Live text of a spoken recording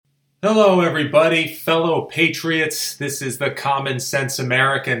Hello, everybody, fellow patriots. This is the Common Sense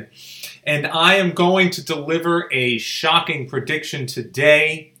American, and I am going to deliver a shocking prediction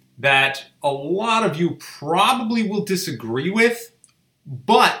today that a lot of you probably will disagree with,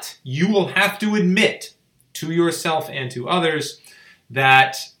 but you will have to admit to yourself and to others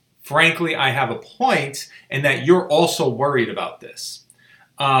that, frankly, I have a point and that you're also worried about this.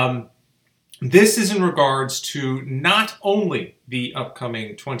 This is in regards to not only the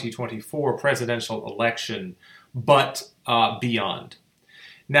upcoming 2024 presidential election, but beyond.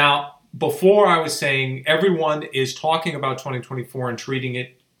 Now, before I was saying everyone is talking about 2024 and treating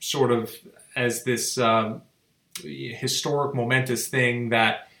it sort of as this historic, momentous thing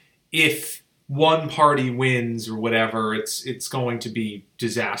that if one party wins or whatever, it's going to be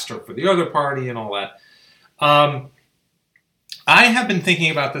disaster for the other party and all that. I have been thinking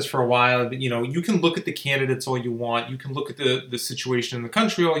about this for a while. You can look at the candidates all you want. You can look at the situation in the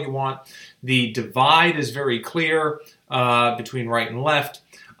country all you want. The divide is very clear between right and left.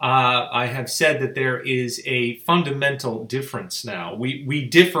 I have said that there is a fundamental difference now. We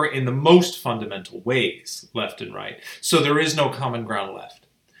differ in the most fundamental ways, left and right. So there is no common ground left.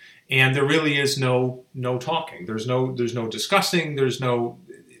 And there really is no talking. There's no discussing. There's no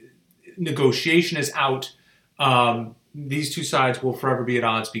negotiation is out. These two sides will forever be at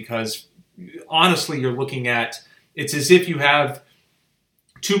odds because, honestly, you're looking at, it's as if you have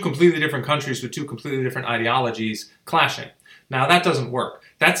two completely different countries with two completely different ideologies clashing. Now, that doesn't work.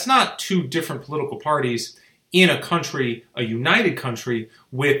 That's not two different political parties in a country, a united country,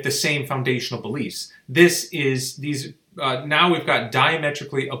 with the same foundational beliefs. Now we've got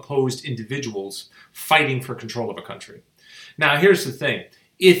diametrically opposed individuals fighting for control of a country. Now, here's the thing.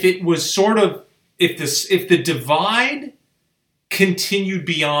 If it was if the divide continued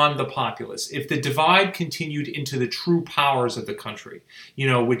beyond the populace, if the divide continued into the true powers of the country,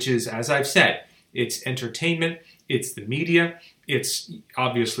 which is, as I've said, it's entertainment, it's the media, it's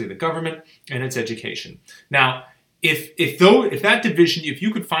obviously the government, and it's education. Now, if that division, if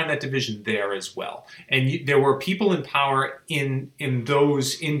you could find that division there as well, and there were people in power in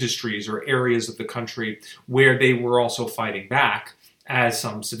those industries or areas of the country where they were also fighting back, as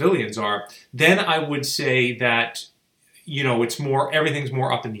some civilians are, then I would say that everything's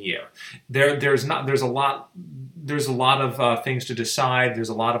more up in the air. There's a lot of things to decide. There's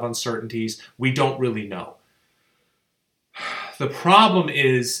a lot of uncertainties. We don't really know. The problem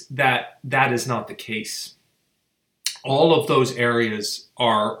is that is not the case. All of those areas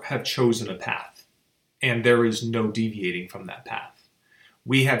have chosen a path, and there is no deviating from that path.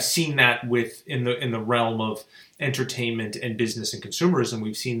 We have seen that in the realm of entertainment and business and consumerism.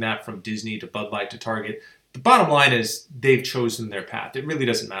 We've seen that from Disney to Bud Light to Target. The bottom line is they've chosen their path. It really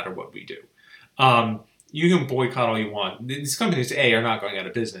doesn't matter what we do. You can boycott all you want. These companies, A, are not going out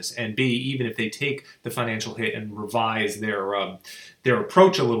of business, and B, even if they take the financial hit and revise their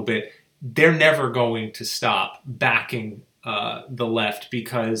approach a little bit, they're never going to stop backing the left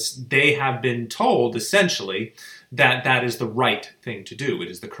because they have been told, essentially, that is the right thing to do. It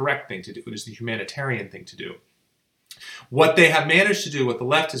is the correct thing to do. It is the humanitarian thing to do. What they have managed to do, what the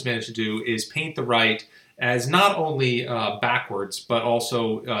left has managed to do, is paint the right as not only backwards, but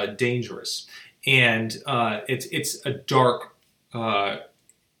also dangerous. And it's a dark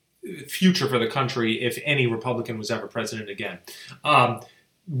future for the country if any Republican was ever president again.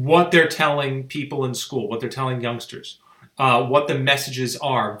 What they're telling people in school, what they're telling youngsters, what the messages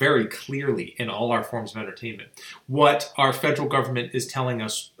are very clearly in all our forms of entertainment, what our federal government is telling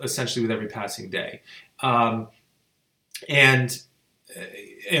us essentially with every passing day. And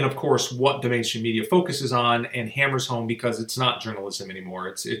of course, what the mainstream media focuses on and hammers home because it's not journalism anymore.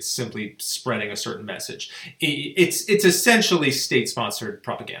 It's simply spreading a certain message. It's essentially state-sponsored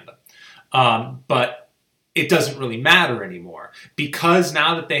propaganda. But it doesn't really matter anymore because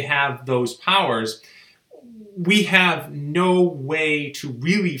now that they have those powers, we have no way to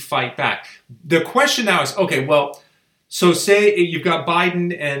really fight back. The question now is, okay, well, so say you've got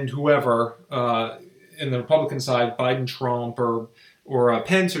Biden and whoever in the Republican side, Biden, Trump, or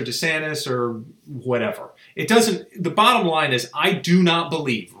Pence or DeSantis or whatever. The bottom line is I do not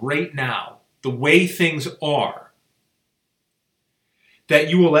believe right now, the way things are, that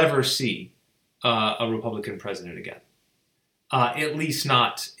you will ever see a Republican president again. At least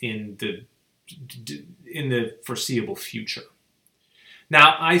not in the foreseeable future.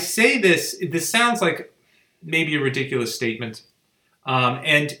 Now, I say this sounds like maybe a ridiculous statement.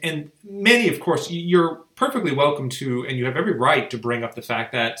 And many, of course, you're perfectly welcome to, and you have every right to bring up the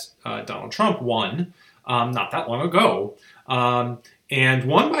fact that Donald Trump won not that long ago, and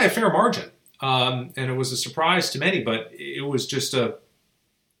won by a fair margin. And it was a surprise to many, but it was just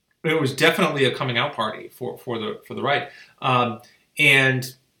It was definitely a coming out party for the right,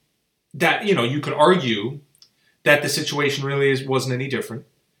 and that you could argue that the situation really wasn't any different.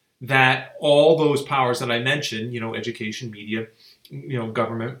 That all those powers that I mentioned, education, media,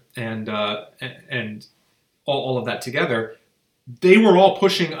 government, and all of that together, they were all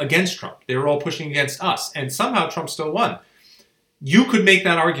pushing against Trump. They were all pushing against us, and somehow Trump still won. You could make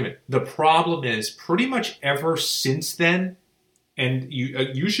that argument. The problem is, pretty much ever since then, and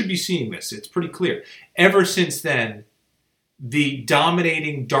you should be seeing this, it's pretty clear. Ever since then, the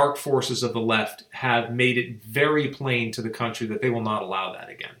dominating dark forces of the left have made it very plain to the country that they will not allow that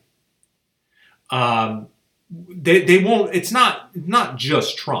again. They won't. It's not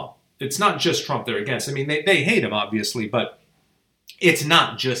just Trump. It's not just Trump they're against. I mean, they hate him, obviously, but it's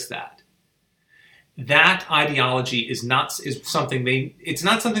not just that. That ideology is not something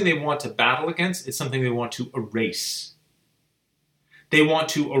they want to battle against. It's something they want to erase. They want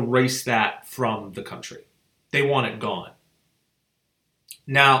to erase that from the country. They want it gone.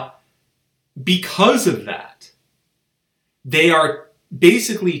 Now, because of that, they are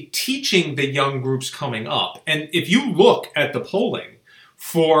basically teaching the young groups coming up. And if you look at the polling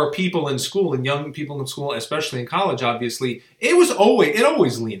for people in school, and young people in school, especially in college, obviously, it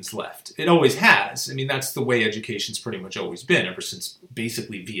always leans left. It always has. I mean, that's the way education's pretty much always been ever since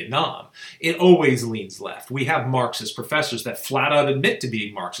basically Vietnam. It always leans left. We have Marxist professors that flat out admit to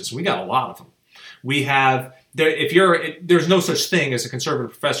being Marxist. We got a lot of them. We have there's no such thing as a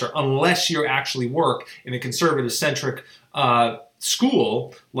conservative professor unless you actually work in a conservative-centric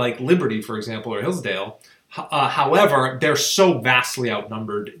school like Liberty, for example, or Hillsdale. However, they're so vastly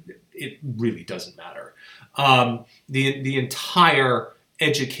outnumbered, it really doesn't matter. The entire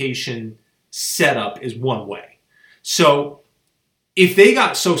education setup is one way. So if they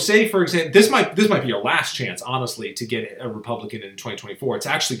say, for example, this might be your last chance, honestly, to get a Republican in 2024. It's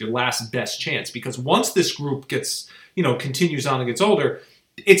actually your last best chance, because once this group continues on and gets older,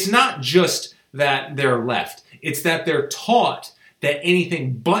 it's not just that they're left. It's that they're taught that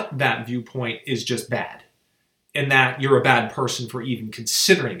anything but that viewpoint is just bad, and that you're a bad person for even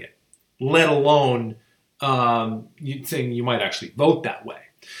considering it, let alone saying you might actually vote that way.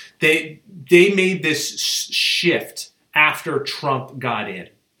 They made this shift after Trump got in.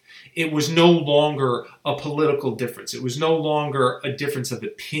 It was no longer a political difference. It was no longer a difference of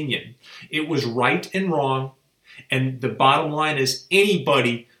opinion. It was right and wrong. And the bottom line is,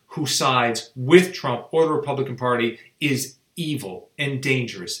 anybody who sides with Trump or the Republican Party is evil and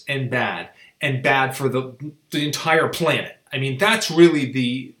dangerous and bad for the entire planet. I mean, that's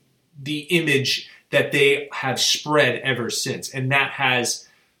really the image that they have spread ever since. And that has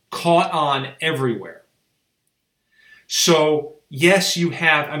caught on everywhere. So, yes, you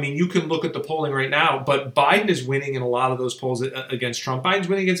can look at the polling right now, but Biden is winning in a lot of those polls against Trump. Biden's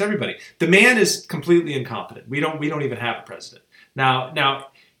winning against everybody. The man is completely incompetent. We don't even have a president. Now,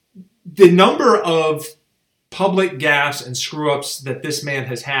 the number of public gaffes and screw-ups that this man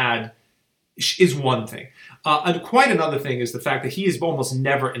has had is one thing. And quite another thing is the fact that he is almost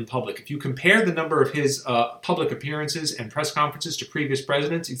never in public. If you compare the number of his public appearances and press conferences to previous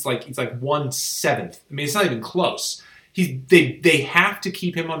presidents, it's like 1/7. I mean, it's not even close. They have to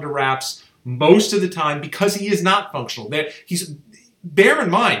keep him under wraps most of the time because he is not functional. Bear in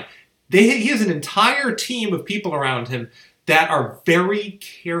mind, he has an entire team of people around him that are very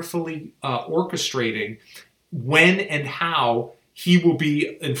carefully orchestrating when and how he will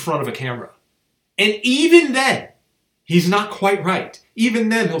be in front of a camera. And even then, he's not quite right. Even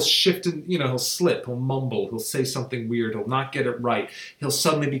then, he'll shift and, he'll slip, he'll mumble, he'll say something weird, he'll not get it right, he'll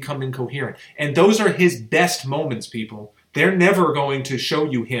suddenly become incoherent. And those are his best moments, people. They're never going to show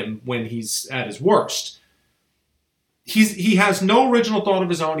you him when he's at his worst. He has no original thought of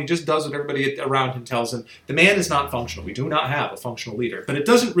his own. He just does what everybody around him tells him. The man is not functional. We do not have a functional leader. But it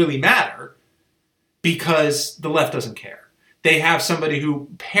doesn't really matter because the left doesn't care. They have somebody who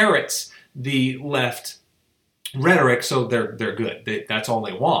parrots the left rhetoric, so they're good. That's all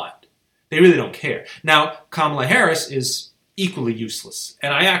they want. They really don't care. Now, Kamala Harris is equally useless,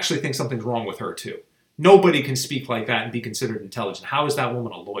 and I actually think something's wrong with her too. Nobody can speak like that and be considered intelligent. How is that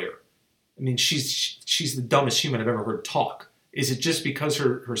woman a lawyer? I mean, she's the dumbest human I've ever heard talk. Is it just because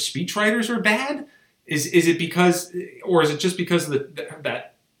her speechwriters are bad? Is it because, or is it just because of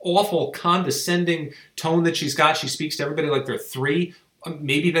that awful condescending tone that she's got? She speaks to everybody like they're three.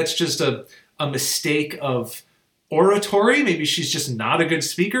 Maybe that's just a mistake of oratory. Maybe she's just not a good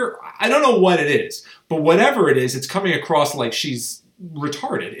speaker. I don't know what it is. But whatever it is, it's coming across like she's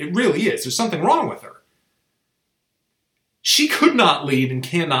retarded. It really is. There's something wrong with her. She could not lead and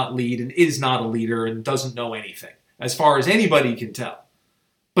cannot lead and is not a leader and doesn't know anything, as far as anybody can tell.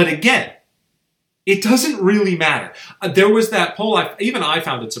 But again, it doesn't really matter. There was that poll, even I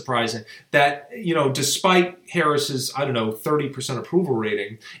found it surprising, that, despite Harris's, 30% approval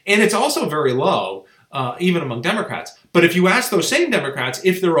rating, and it's also very low, even among Democrats. But if you ask those same Democrats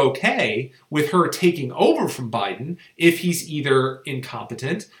if they're okay with her taking over from Biden, if he's either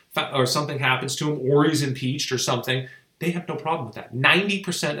incompetent or something happens to him or he's impeached or something, they have no problem with that.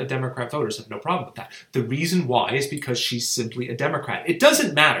 90% of Democrat voters have no problem with that. The reason why is because she's simply a Democrat. It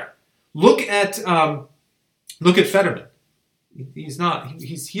doesn't matter. Look at Fetterman. He's not.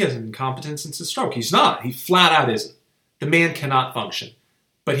 He has incompetence since his stroke. He's not. He flat out isn't. The man cannot function,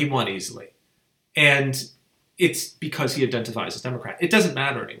 but he won easily. And it's because he identifies as Democrat. It doesn't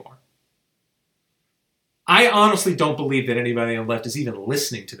matter anymore. I honestly don't believe that anybody on the left is even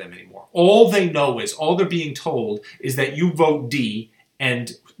listening to them anymore. All they're being told is that you vote D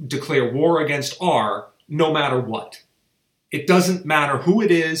and declare war against R no matter what. It doesn't matter who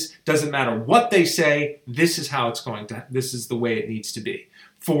it is, doesn't matter what they say, this is the way it needs to be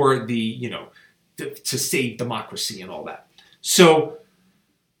for to save democracy and all that. So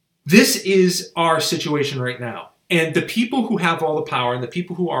this is our situation right now. And the people who have all the power and the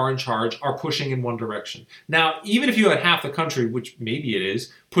people who are in charge are pushing in one direction. Now, even if you had half the country, which maybe it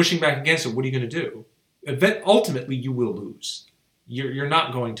is, pushing back against it, what are you going to do? Ultimately, you will lose. You're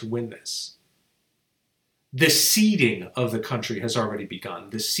not going to win this. The seeding of the country has already begun.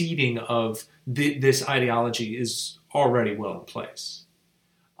 The seeding of this ideology is already well in place.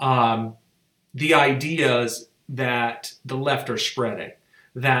 The ideas that the left are spreading,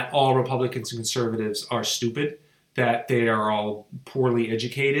 that all Republicans and conservatives are stupid, that they are all poorly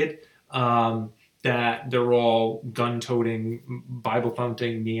educated, that they're all gun-toting,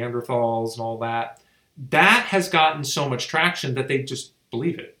 Bible-thumping Neanderthals and all that, that has gotten so much traction that they just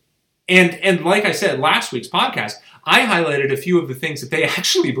believe it. And like I said, last week's podcast, I highlighted a few of the things that they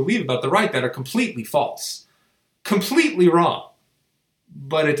actually believe about the right that are completely false. Completely wrong.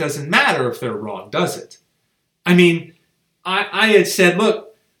 But it doesn't matter if they're wrong, does it? I mean, I had said,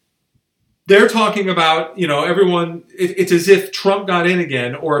 look, they're talking about, everyone, it's as if Trump got in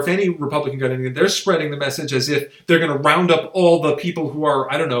again, or if any Republican got in again, they're spreading the message as if they're going to round up all the people who are,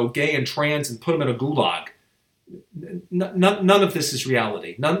 gay and trans and put them in a gulag. None of this is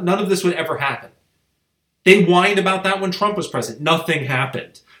reality. None of this would ever happen. They whined about that when Trump was president. Nothing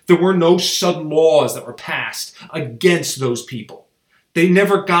happened. There were no sudden laws that were passed against those people. They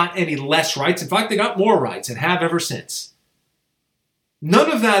never got any less rights. In fact, they got more rights and have ever since.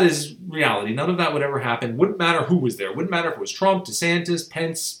 None of that is reality. None of that would ever happen. Wouldn't matter who was there. Wouldn't matter if it was Trump, DeSantis,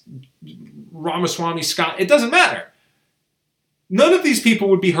 Pence, Ramaswamy, Scott. It doesn't matter. None of these people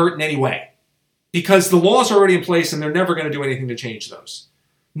would be hurt in any way because the laws are already in place and they're never going to do anything to change those.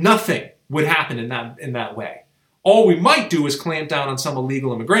 Nothing would happen in that way. All we might do is clamp down on some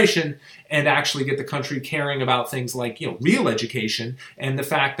illegal immigration and actually get the country caring about things like, real education and the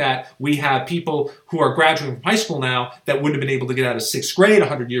fact that we have people who are graduating from high school now that wouldn't have been able to get out of sixth grade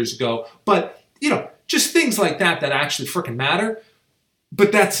 100 years ago. But, just things like that actually freaking matter.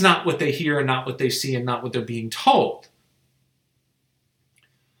 But that's not what they hear and not what they see and not what they're being told.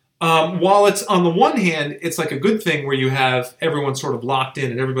 While it's on the one hand, it's like a good thing where you have everyone sort of locked in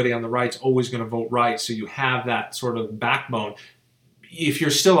and everybody on the right's always going to vote right. So you have that sort of backbone. If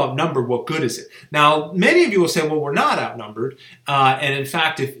you're still outnumbered, what good is it? Now, many of you will say, well, we're not outnumbered. And in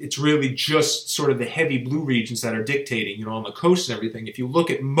fact, if it's really just sort of the heavy blue regions that are dictating, on the coast and everything, if you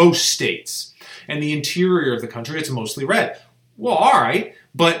look at most states and the interior of the country, it's mostly red. Well, all right.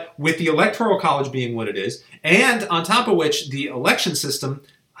 But with the Electoral College being what it is, and on top of which the election system,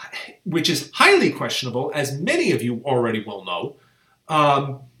 which is highly questionable, as many of you already well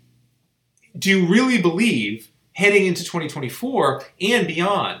know, do you really believe, heading into 2024 and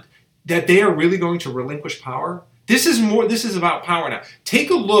beyond, that they are really going to relinquish power? This is about power now.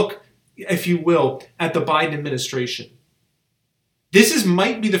 Take a look, if you will, at the Biden administration. This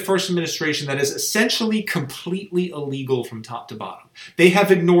might be the first administration that is essentially completely illegal from top to bottom. They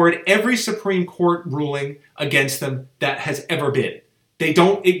have ignored every Supreme Court ruling against them that has ever been. They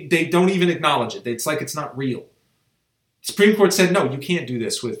don't even acknowledge it. It's like it's not real. The Supreme Court said, no, you can't do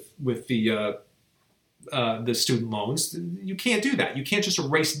this with the student loans. You can't do that. You can't just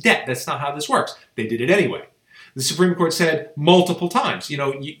erase debt. That's not how this works. They did it anyway. The Supreme Court said multiple times,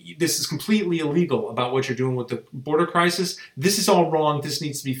 this is completely illegal about what you're doing with the border crisis. This is all wrong. This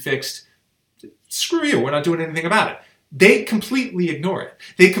needs to be fixed. Screw you. We're not doing anything about it. They completely ignore it.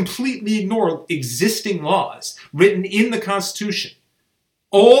 They completely ignore existing laws written in the Constitution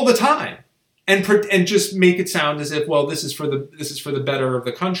all the time and just make it sound as if, well, this is for the better of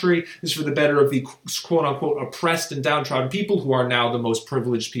the country, this is for the better of the quote unquote oppressed and downtrodden people who are now the most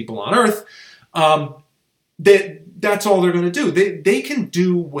privileged people on earth. That's all they're going to do. They can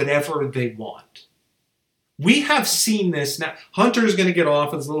do whatever they want. We have seen this now. Hunter's going to get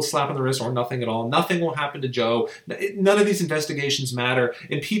off with a little slap on the wrist or nothing at all. Nothing will happen to Joe. None of these investigations matter.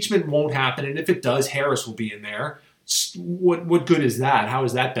 Impeachment won't happen, and if it does, Harris will be in there. What good is that? How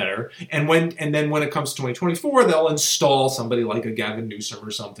is that better? And then when it comes to 2024, they'll install somebody like a Gavin Newsom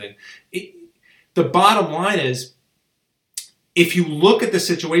or something. The bottom line is, if you look at the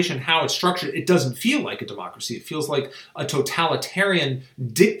situation, how it's structured, it doesn't feel like a democracy. It feels like a totalitarian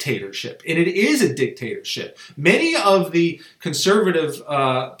dictatorship. And it is a dictatorship. Many of the conservative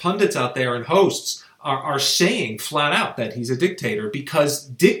pundits out there and hosts are saying flat out that he's a dictator because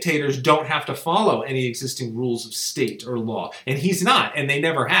dictators don't have to follow any existing rules of state or law. And he's not, and they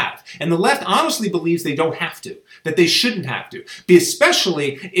never have. And the left honestly believes they don't have to, that they shouldn't have to,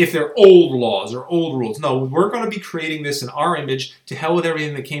 especially if they're old laws or old rules. No, we're going to be creating this in our image. To hell with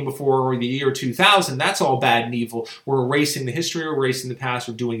everything that came before or the year 2000. That's all bad and evil. We're erasing the history, we're erasing the past,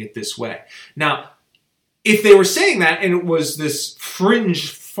 we're doing it this way. Now, if they were saying that and it was this fringe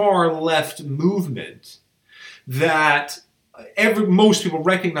far left movement that most people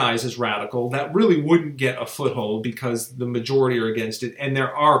recognize as radical, that really wouldn't get a foothold because the majority are against it, and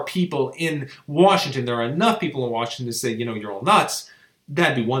there are people in Washington, there are enough people in Washington to say, you're all nuts,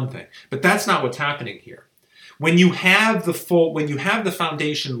 that'd be one thing. But that's not what's happening here. When you have the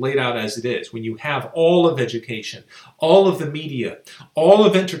foundation laid out as it is, when you have all of education, all of the media, all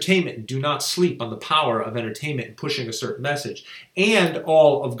of entertainment, and do not sleep on the power of entertainment and pushing a certain message, and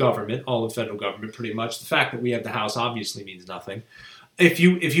all of government, all of federal government pretty much, the fact that we have the House obviously means nothing. If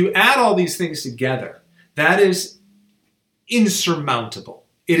you add all these things together, that is insurmountable.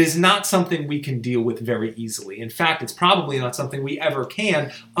 It is not something we can deal with very easily. In fact, it's probably not something we ever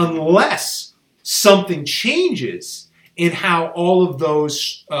can unless something changes in how all of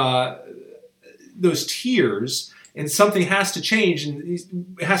those tiers, and something has to change, and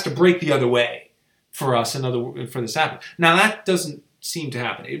it has to break the other way for us, for this to happen. Now, that doesn't seem to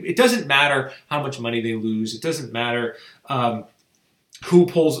happen. It doesn't matter how much money they lose. It doesn't matter who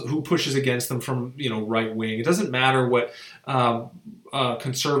pushes against them from right wing. It doesn't matter what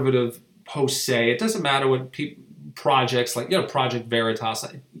conservative hosts say. It doesn't matter what projects like Project Veritas.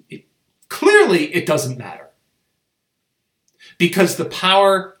 Clearly, it doesn't matter because the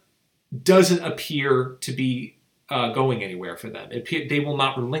power doesn't appear to be going anywhere for them. They will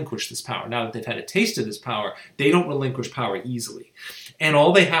not relinquish this power. Now that they've had a taste of this power, they don't relinquish power easily. And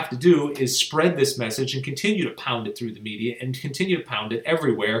all they have to do is spread this message and continue to pound it through the media and continue to pound it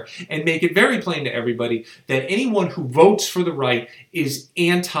everywhere and make it very plain to everybody that anyone who votes for the right is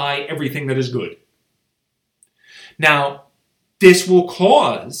anti everything that is good. Now, this will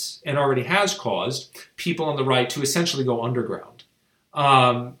cause, and already has caused, people on the right to essentially go underground,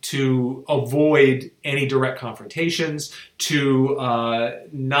 to avoid any direct confrontations, to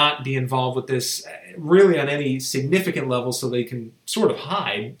not be involved with this really on any significant level so they can sort of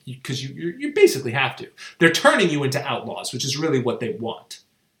hide, because you basically have to. They're turning you into outlaws, which is really what they want.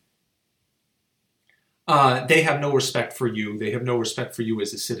 They have no respect for you. They have no respect for you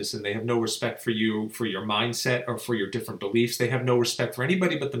as a citizen. They have no respect for you, for your mindset, or for your different beliefs. They have no respect for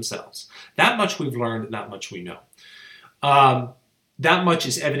anybody but themselves. That much we've learned, and that much we know. That much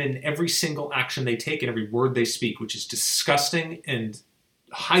is evident in every single action they take and every word they speak, which is disgusting and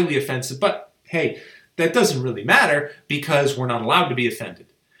highly offensive. But hey, that doesn't really matter because we're not allowed to be offended.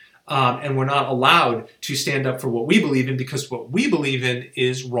 And we're not allowed to stand up for what we believe in because what we believe in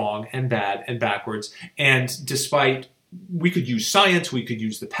is wrong and bad and backwards. And despite, we could use science, we could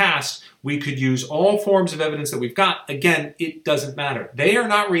use the past, we could use all forms of evidence that we've got. Again, it doesn't matter. They are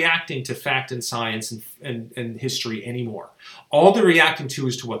not reacting to fact and science and history anymore. All they're reacting to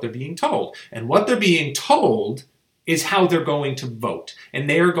is to what they're being told. And what they're being told is how they're going to vote. And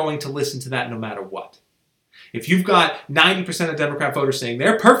they are going to listen to that no matter what. If you've got 90% of Democrat voters saying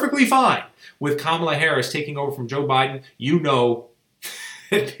they're perfectly fine with Kamala Harris taking over from Joe Biden, you know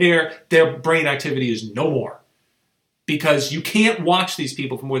that their brain activity is no more. Because you can't watch these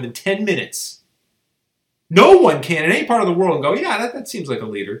people for more than 10 minutes. No one can in any part of the world and go, yeah, that seems like a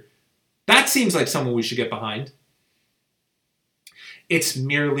leader. That seems like someone we should get behind. It's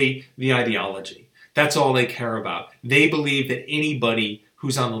merely the ideology. That's all they care about. They believe that anybody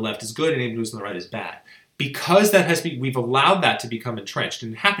who's on the left is good and anybody who's on the right is bad. because we've allowed that to become entrenched,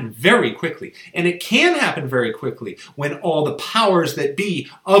 and it happened very quickly. And it can happen very quickly when all the powers that be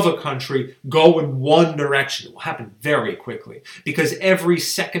of a country go in one direction. It will happen very quickly because every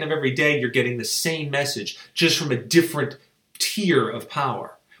second of every day you're getting the same message, just from a different tier of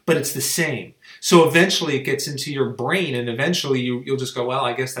power. But it's the same. So eventually it gets into your brain, and eventually you'll just go, well,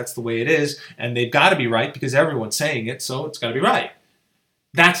 I guess that's the way it is, and they've got to be right because everyone's saying it, so it's got to be right.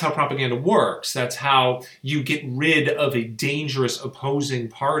 That's how propaganda works. That's how you get rid of a dangerous opposing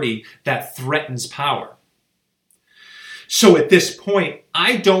party that threatens power. So at this point,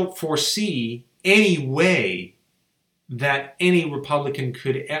 I don't foresee any way that any Republican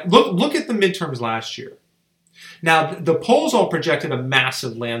could... Look at the midterms last year. Now, the polls all projected a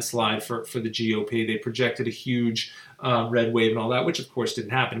massive landslide for the GOP. They projected a huge red wave and all that, which of course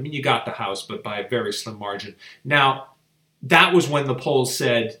didn't happen. I mean, you got the House, but by a very slim margin. Now, that was when the polls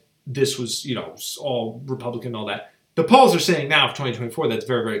said this was, all Republican and all that. The polls are saying now for 2024 that's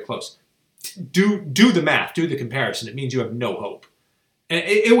very, very close. Do the math, do the comparison. It means you have no hope. And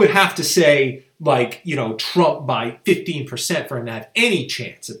it would have to say, Trump by 15% for him to have any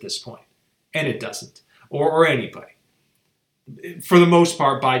chance at this point. And it doesn't. Or anybody. For the most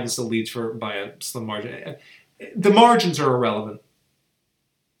part, Biden still leads by a slim margin. The margins are irrelevant.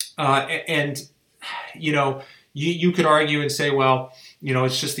 You could argue and say, well,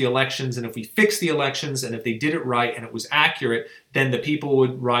 it's just the elections, and if we fix the elections, and if they did it right and it was accurate, then the people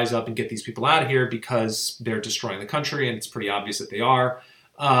would rise up and get these people out of here because they're destroying the country, and it's pretty obvious that they are.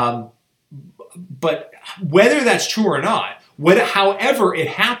 But whether that's true or not, however it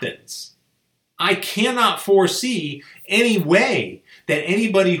happens, I cannot foresee any way that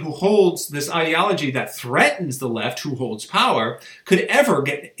anybody who holds this ideology that threatens the left, who holds power, could ever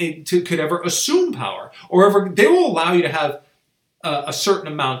assume power, or they will allow you to have a certain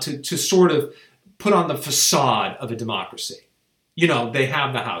amount to sort of put on the facade of a democracy. They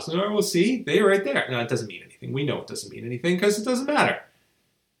have the House. Oh, we'll see, they're right there. No, it doesn't mean anything. We know it doesn't mean anything because it doesn't matter.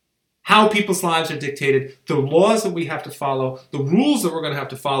 How people's lives are dictated, the laws that we have to follow, the rules that we're going to have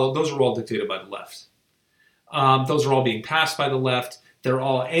to follow, those are all dictated by the left. Those are all being passed by the left. They're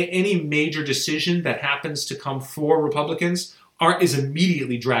all any major decision that happens to come for Republicans is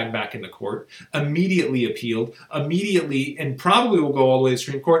immediately dragged back into court, immediately appealed, and probably will go all the way to the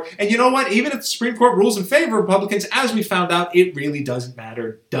Supreme Court. And you know what? Even if the Supreme Court rules in favor of Republicans, as we found out, it really doesn't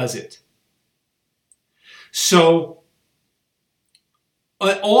matter, does it? So,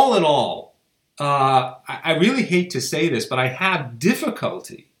 all in all, I really hate to say this, but I have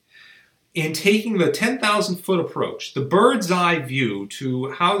difficulty in taking the 10,000-foot approach, the bird's eye view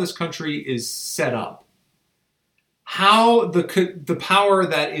to how this country is set up, how the power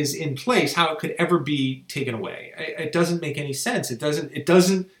that is in place, how it could ever be taken away. It doesn't make any sense. It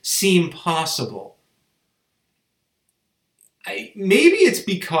doesn't seem possible. Maybe it's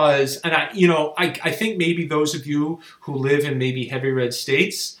because, and I think maybe those of you who live in maybe heavy red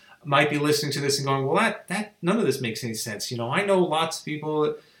states might be listening to this and going, well, that none of this makes any sense. I know lots of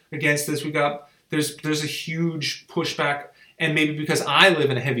people against this. There's a huge pushback, and maybe because I live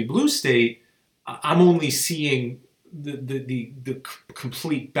in a heavy blue state, I'm only seeing the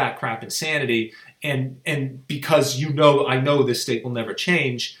complete backcrap insanity, and because I know this state will never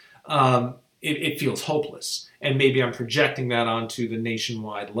change, it feels hopeless. And maybe I'm projecting that onto the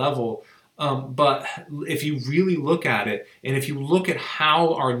nationwide level. But if you really look at it, and if you look at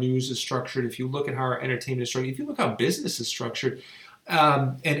how our news is structured, if you look at how our entertainment is structured, if you look how business is structured,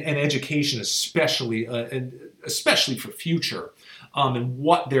 and education especially for future, and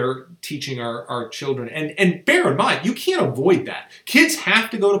what they're teaching our children. And bear in mind, you can't avoid that. Kids have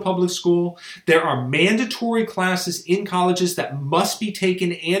to go to public school. There are mandatory classes in colleges that must be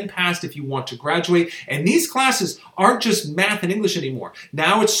taken and passed if you want to graduate. And these classes aren't just math and English anymore.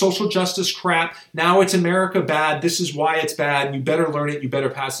 Now it's social justice crap. Now it's America bad. This is why it's bad. You better learn it. You better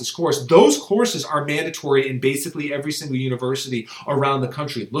pass this course. Those courses are mandatory in basically every single university around the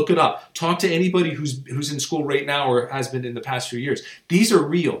country. Look it up. Talk to anybody who's in school right now or has been in the past few years. These are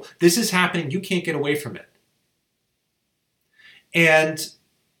real. This is happening. You can't get away from it. And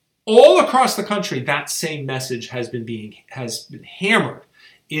all across the country, that same message has been hammered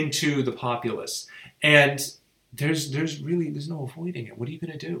into the populace. And there's no avoiding it. What are you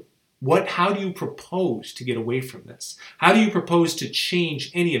going to do? How do you propose to get away from this? How do you propose to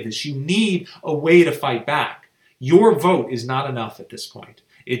change any of this? You need a way to fight back. Your vote is not enough at this point.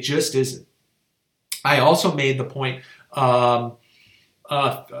 It just isn't. I also made the point probably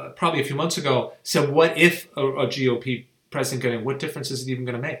a few months ago, said, what if a GOP president got in? What difference is it even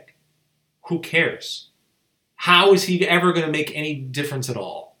going to make? Who cares? How is he ever going to make any difference at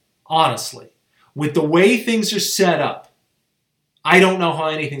all? Honestly. with the way things are set up, I don't know how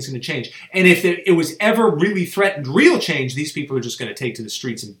anything's going to change. And if it was ever really threatened real change, these people are just going to take to the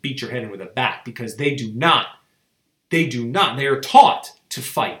streets and beat your head in with a bat, because they do not. They do not. They are taught to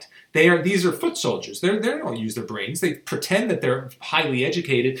fight. These are foot soldiers. They don't use their brains. They pretend that they're highly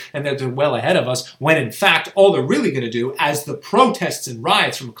educated and that they're well ahead of us, when in fact all they're really going to do, as the protests and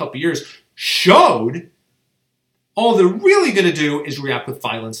riots from a couple of years showed, all they're really going to do is react with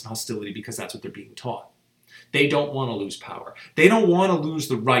violence and hostility, because that's what they're being taught. They don't want to lose power. They don't want to lose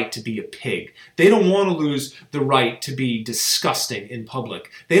the right to be a pig. They don't want to lose the right to be disgusting in public.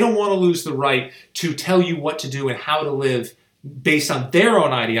 They don't want to lose the right to tell you what to do and how to live based on their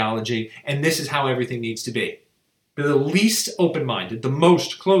own ideology, and this is how everything needs to be. They're the least open-minded, the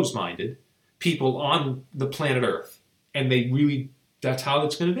most closed-minded people on the planet Earth. And that's how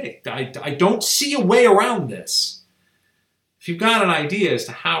it's going to be. I don't see a way around this. If you've got an idea as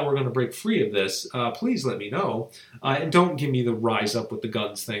to how we're going to break free of this, please let me know. And don't give me the rise up with the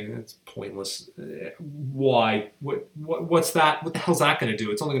guns thing. That's pointless. Why? What's that? What the hell's that going to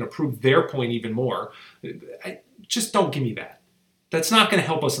do? It's only going to prove their point even more. Just don't give me that. That's not going to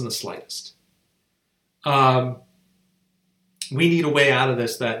help us in the slightest. We need a way out of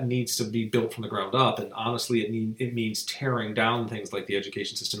this that needs to be built from the ground up. And honestly, it means tearing down things like the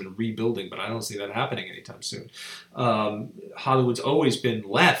education system and rebuilding, but I don't see that happening anytime soon. Hollywood's always been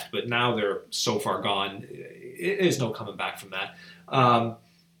left, but now they're so far gone. There's no coming back from that.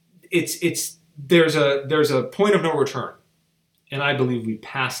 There's a point of no return. And I believe we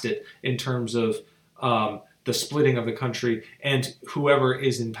passed it in terms of the splitting of the country, and whoever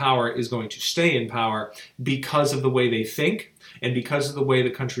is in power is going to stay in power because of the way they think and because of the way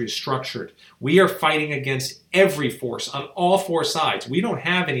the country is structured. We are fighting against every force on all four sides. We don't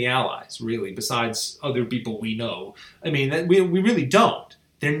have any allies, really, besides other people we know. I mean, we really don't.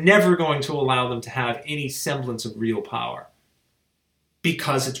 They're never going to allow them to have any semblance of real power,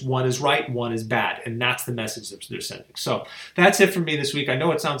 because one is right, one is bad, and that's the message that they're sending. So that's it for me this week. I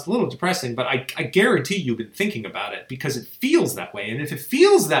know it sounds a little depressing, but I guarantee you've been thinking about it, because it feels that way. And if it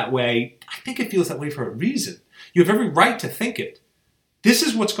feels that way, I think it feels that way for a reason. You have every right to think it. This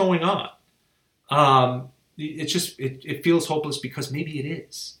is what's going on. It feels hopeless because maybe it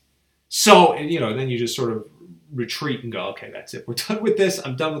is. So, then you just sort of retreat and go, okay, that's it. We're done with this.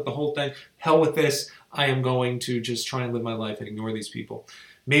 I'm done with the whole thing. Hell with this. I am going to just try and live my life and ignore these people.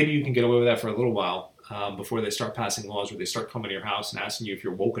 Maybe you can get away with that for a little while before they start passing laws where they start coming to your house and asking you if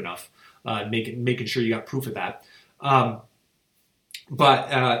you're woke enough, making sure you got proof of that. But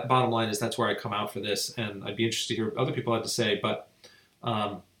bottom line is that's where I come out for this, and I'd be interested to hear what other people have to say. But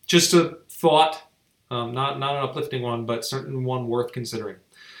just a thought, not an uplifting one, but certainly one worth considering.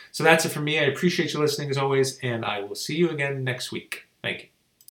 So that's it for me. I appreciate you listening as always, and I will see you again next week. Thank you.